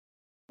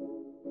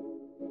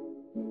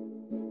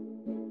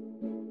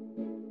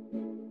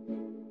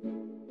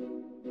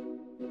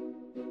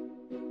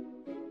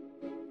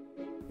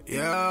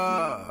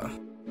Yeah.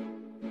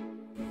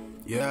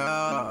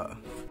 Yeah.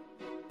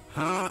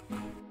 Huh?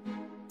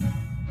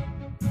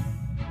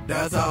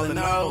 That's all I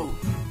know.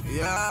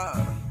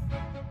 Yeah.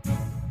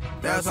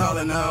 That's all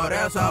I know.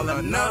 That's all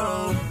I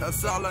know.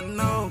 That's all I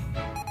know.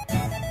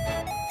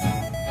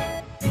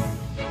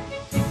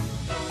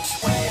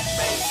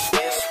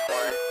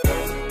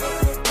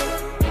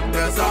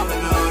 That's all I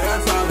know.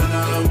 That's all I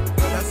know.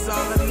 That's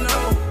all I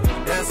know.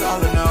 That's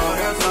all I know.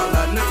 That's all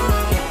I know.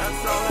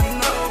 That's all I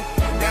know.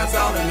 That's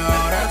all I know.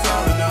 That's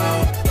all I know.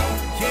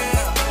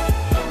 Yeah.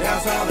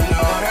 That's all I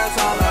know. That's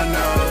all I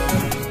know.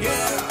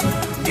 Yeah.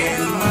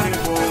 Getting money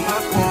for my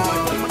squad.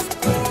 For my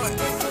squad.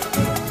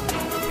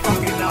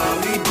 Fucking all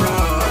these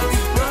broads.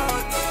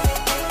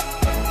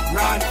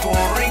 Riding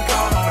foreign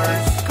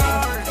cars.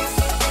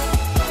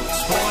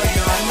 Boy,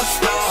 I'm a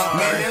star.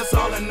 Man, that's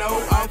all I know.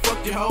 I'll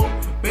fuck your hoe.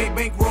 Big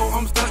bankroll,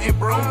 I'm stunting,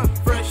 bro.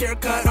 Fresh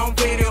haircut, I'm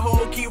faded,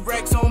 hoe. Keep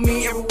racks on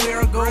me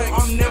everywhere I go.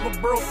 I'm never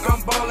broke,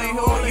 I'm ballin',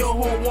 hoe. Your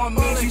hoe want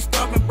me, she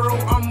stalking, bro.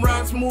 I'm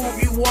riding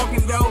smooth, you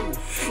walking, though.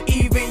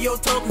 Even your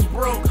token's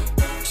broke.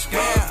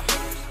 Yeah,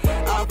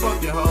 I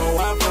fuck your hoe,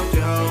 I fuck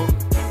your hoe.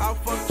 I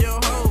fuck your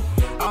hoe.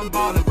 I'm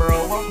ballin',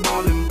 bro, I'm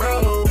ballin',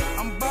 bro.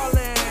 I'm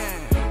ballin'.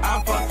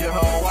 I fuck your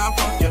hoe, I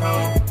fuck your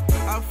hoe.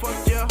 I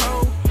fuck your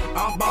hoe.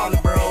 I'm ballin',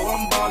 bro,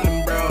 I'm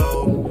ballin',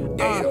 bro.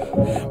 Yeah,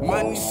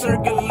 money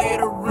circulate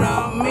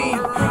around me.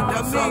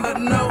 That's all I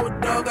know,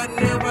 dog. I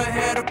never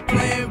had a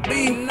plan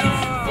B.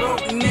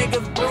 Broke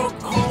niggas,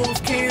 broke hoes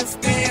can't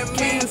stand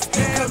me.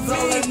 Cause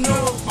all I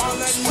know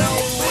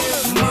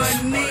is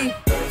money.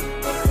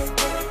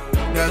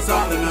 That's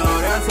all I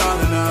know, that's all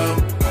I know.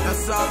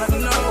 That's all I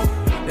know.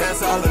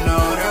 That's all I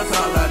know, that's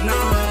all I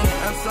know.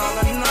 That's all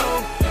I know.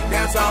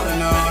 That's all I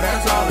know,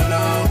 that's all I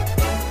know.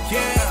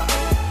 Yeah.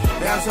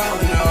 That's all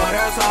I know,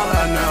 that's all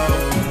I know.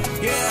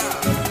 Yeah.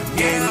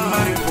 Getting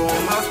money for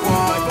my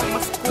squad. For my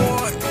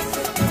squad.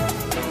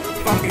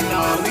 Fucking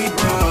all these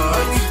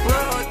broads.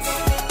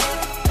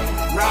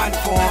 Riding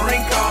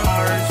foreign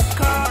cars.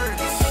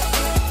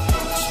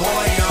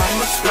 Boy,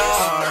 I'm a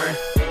star.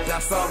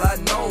 That's all I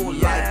know,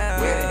 like,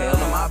 where the hell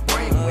am I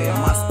brain? Where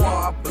my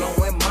squad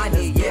blowing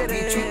money? Yeah, we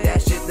treat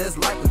that shit that's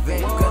like a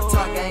event. Cause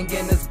talk ain't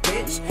getting this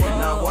bitch.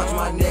 Now watch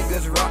my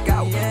niggas rock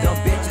out. Them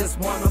bitches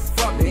wanna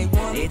fuck me.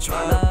 They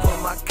tryna put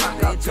my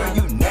cock out, girl,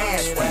 you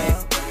nasty.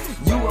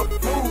 You a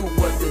fool,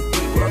 what the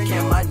deal?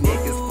 Can my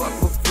niggas fuck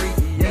for free?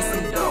 Need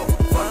some dough.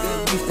 Fucking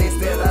you, they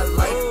said I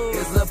like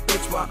is a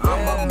bitch while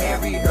I'ma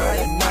marry her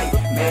tonight.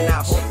 Man, I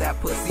hope that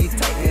pussy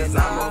tight, cause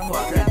I'ma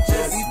fuck her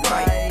just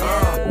right.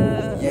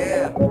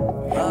 Yeah,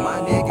 my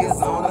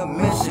niggas on a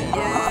mission.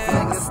 My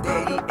fingers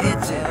steady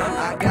itching.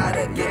 I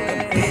gotta get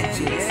them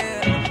bitches.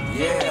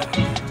 Yeah,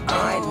 I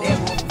ain't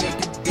never make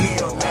a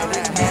deal. Man, I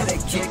had to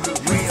kick it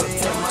real.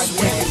 Tell my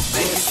niggas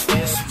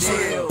just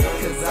chill,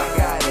 cause I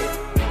got it.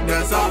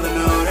 That's all I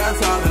know,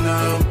 that's all I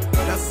know.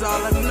 That's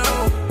all I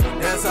know.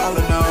 That's all I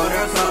know,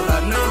 that's all I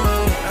know.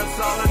 That's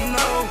all I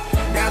know.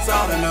 That's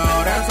all I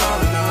know, that's all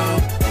I know.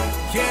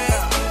 Yeah.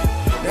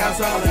 That's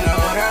all I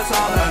know, that's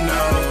all I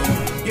know.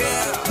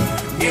 Yeah.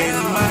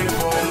 Getting money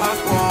for my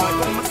squad.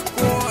 For my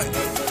squad.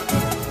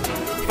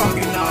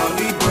 Fucking all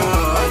these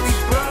broads.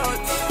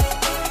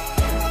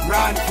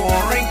 Riding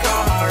foreign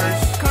cars.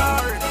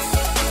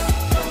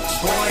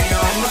 Boy,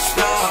 I'm a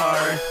star.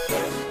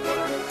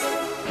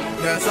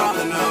 That's all I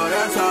know,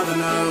 that's all I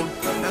know.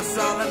 That's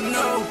all I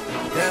know.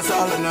 That's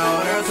all I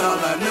know, that's all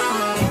I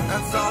know.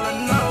 That's all I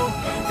know.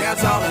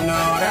 That's all I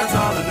know, that's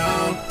all I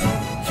know.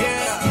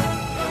 Yeah.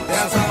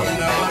 That's all I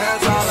know,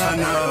 that's all I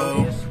know.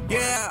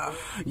 Yeah.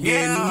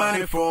 Getting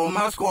money for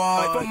my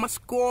squad. For my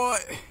squad.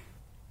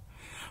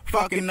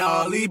 Fucking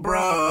all these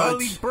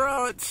broads.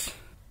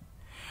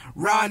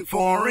 Riding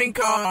foreign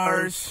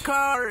cars.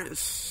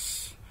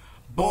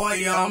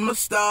 Boy, I'm a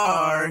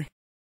star.